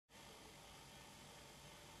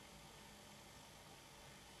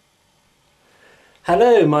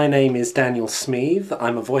Hello, my name is Daniel Smeeth.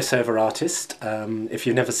 I'm a voiceover artist. If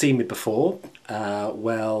you've never seen me before,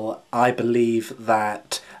 I believe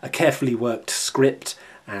that a carefully worked script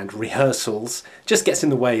and rehearsals just gets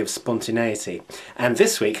in the way of spontaneity. And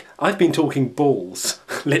this week, I've been talking balls,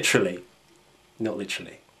 literally. Not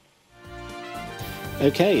literally.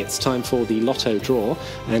 Okay, it's time for the lotto draw,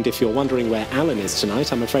 and if you're wondering where Alan is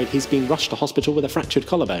tonight, I'm afraid he's been rushed to hospital with a fractured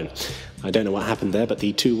collarbone. I don't know what happened there, but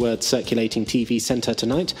the two words circulating TV centre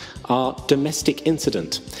tonight are domestic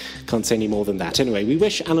incident. Can't say any more than that. Anyway, we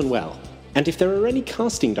wish Alan well. And if there are any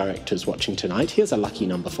casting directors watching tonight, here's a lucky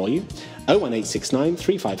number for you. 01869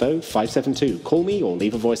 350 572. Call me or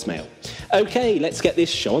leave a voicemail. Okay, let's get this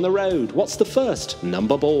show on the road. What's the first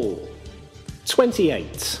number ball?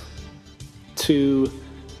 28. 2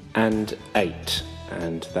 and 8,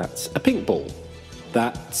 and that's a pink ball.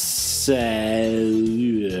 That's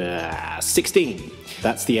 16.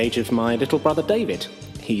 That's the age of my little brother David.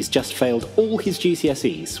 He's just failed all his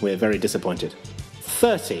GCSEs. We're very disappointed.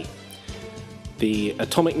 30. The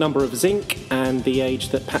atomic number of zinc and the age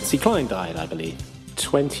that Patsy Cline died, I believe.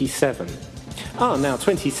 27. Now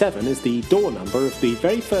 27 is the door number of the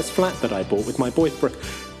very first flat that I bought with my boyfriend.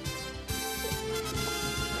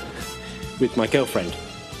 With my girlfriend.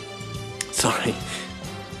 Sorry.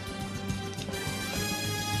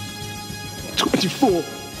 24.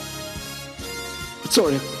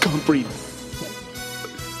 Sorry, I can't breathe.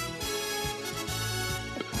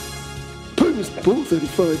 Bonus ball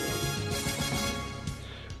 35.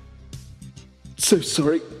 So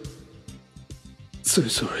sorry. So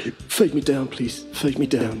sorry. Fade me down, please. Fade me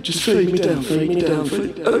down. Just fade me down. Fade me down.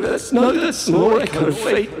 Oh, that's more echo.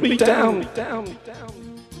 Fade me down.